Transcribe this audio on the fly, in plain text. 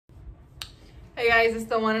Hey guys, it's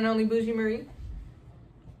the one and only Bougie Marie.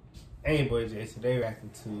 Hey boy Jay, today we're reacting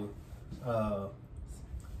to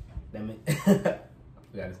damn it. I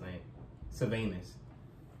forgot his name. Cilvanis.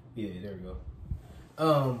 Yeah, there we go.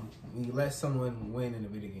 You let someone win in a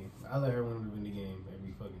video game. I let her win in a video game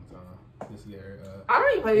every fucking time. Just get her I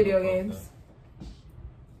don't even play video games.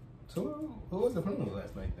 So who was the playing with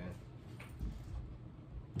last night then?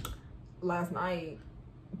 Last night.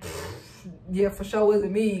 Yeah, for sure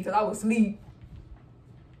wasn't me, because I was asleep.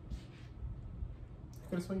 I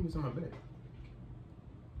could have sworn you was in my bed.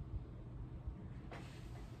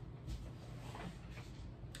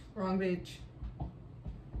 Wrong bitch.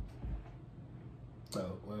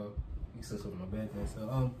 Oh, well, you still sleep in my bed then,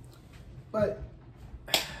 so, but,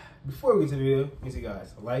 before we get to the video, make sure you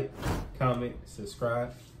guys like, comment,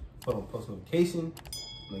 subscribe, put on post notification.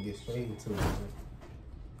 I'm gonna get straight into it.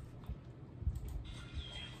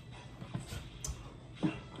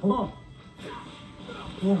 Come on.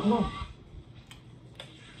 Yeah, come on.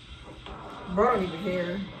 Bro, I don't even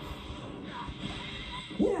care.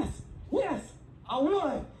 Yes, I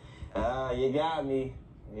won. You got me.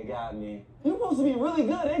 You got me. You're supposed to be really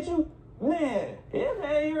good, ain't you? Man, yeah,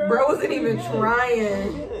 man, you're bro wasn't even good.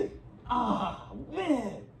 trying. Ah,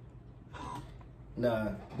 man. Nah,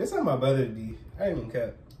 this how my brother be. I ain't even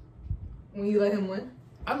kept. When you let him win?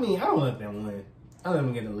 I mean, I don't let them win. I let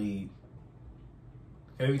them get the lead.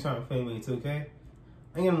 Cause every time I play me in 2K,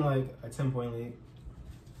 I get them like a 10-point lead.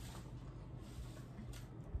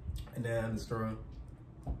 And then I destroy them.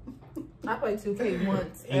 I played 2K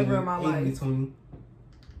once ever in my life. 20.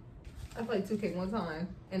 I played 2K one time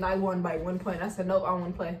and I won by 1 point. I said, nope, I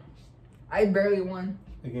won't play. I barely won.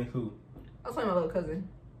 Against who? I was playing my little cousin.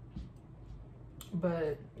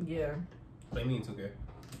 But yeah. Play me in 2K.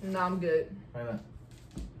 No, I'm good. Why not?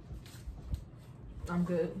 I'm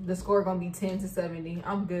good. The score gonna be 10-70.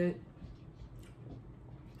 I'm good.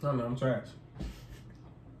 No, man, I'm trash.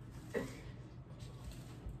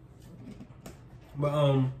 But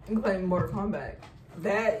I'm playing Mortal Kombat.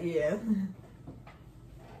 That, yeah.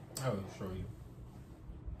 I will show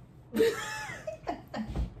you.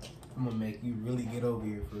 I'm gonna make you really get over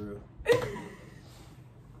here for real.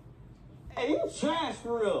 Hey, you trash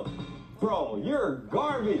for real. Bro, you're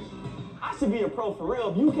garbage. I should be a pro for real.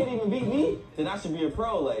 If you can't even beat me, then I should be a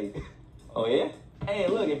pro, like. Oh, yeah? Hey,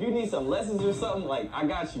 look, if you need some lessons or something, like, I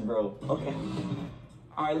got you, bro. Okay.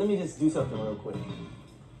 All right, let me just do something real quick.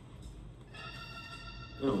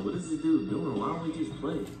 Yo, what is this dude doing? Why don't we just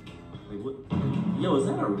play? Like, what? Yo, is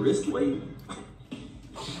that a wrist weight?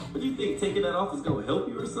 What do you think taking that off is gonna help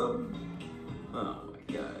you or something? Oh my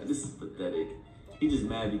god, this is pathetic. He just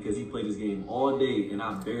mad because he played this game all day and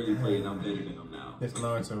I barely played and I'm better than him now. That's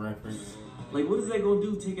Naruto reference. Like, what is that gonna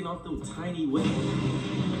do taking off those tiny weights?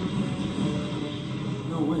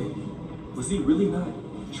 No way. Was he really not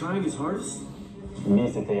trying his hardest? 見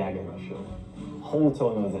せてあげましょう。本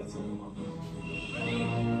当の絶望。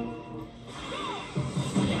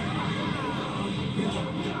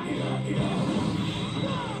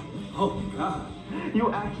Oh god. You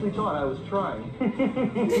actually thought I was trying.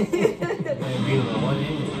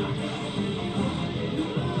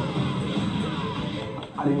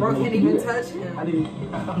 I didn't Bro can't even touch I him. didn't.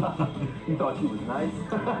 You thought she was nice?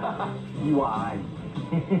 You are.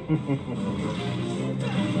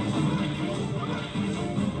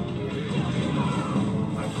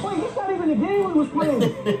 Wait, it's not even a game we was playing.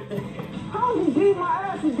 How did he beat my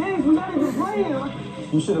ass in games we're not even playing?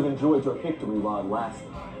 You should have enjoyed your victory while it lasted.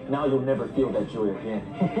 Now you'll never feel that joy again.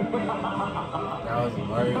 That was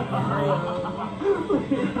Mario.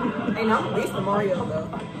 Hey, no, I'm based on Mario though.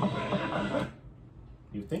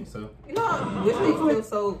 You think so? You know, I wish they feel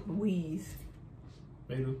so wheeze.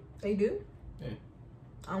 They do. They do? Yeah.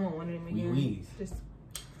 I want one of them again. Wheeze. Just,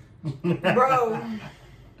 bro.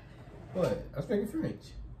 What? I was speaking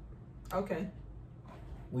French. Okay.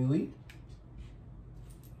 Oui.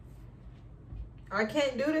 I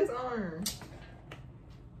can't do this arm.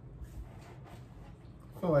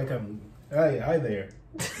 I feel like I'm. Hi there.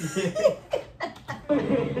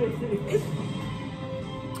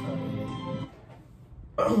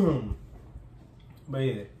 But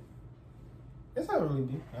yeah, that's not really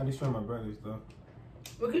deep. I destroy my brothers though.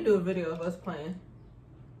 We could do a video of us playing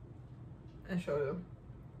and show them.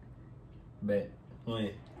 Bet.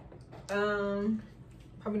 When?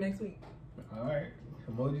 Probably next week. All right.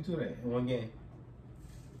 I'm hold you to that in one game.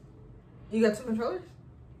 You got 2 controllers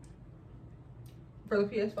for the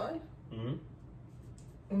PS5? Mm-hmm.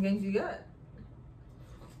 What games you got?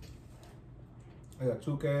 I got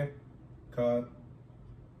 2K, COD.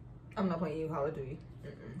 I'm not playing you Call of Duty.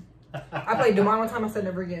 I played Demar one time. I said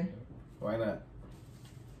never again. Why not?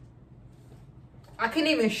 I couldn't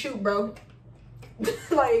even shoot, bro.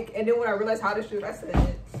 Like, and then when I realized how to shoot, I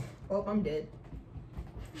said, well, I'm dead.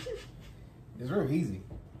 It's real easy.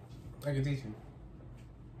 I can teach you.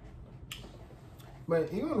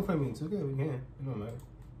 But you want to play me in 2K, we can. It don't matter.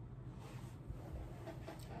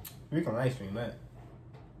 We can live stream that.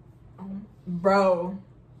 Bro.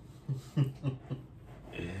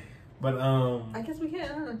 But I guess we can,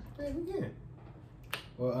 huh? yeah, we can.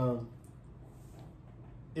 Well,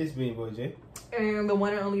 it's me, boy Jay. And the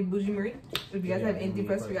one and only Bougie Marie. If you guys Yeah, have anything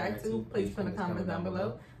for us to anything react to, please put in the comments down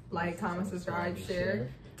below. Like, comment, subscribe, share.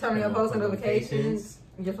 Turn on Turn your on post post notifications.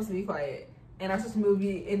 You're supposed to be quiet. And our sister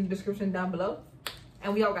movie in the description down below.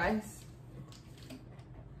 And we out, guys.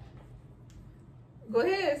 Go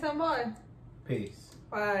ahead, some more. Peace.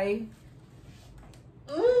 Bye.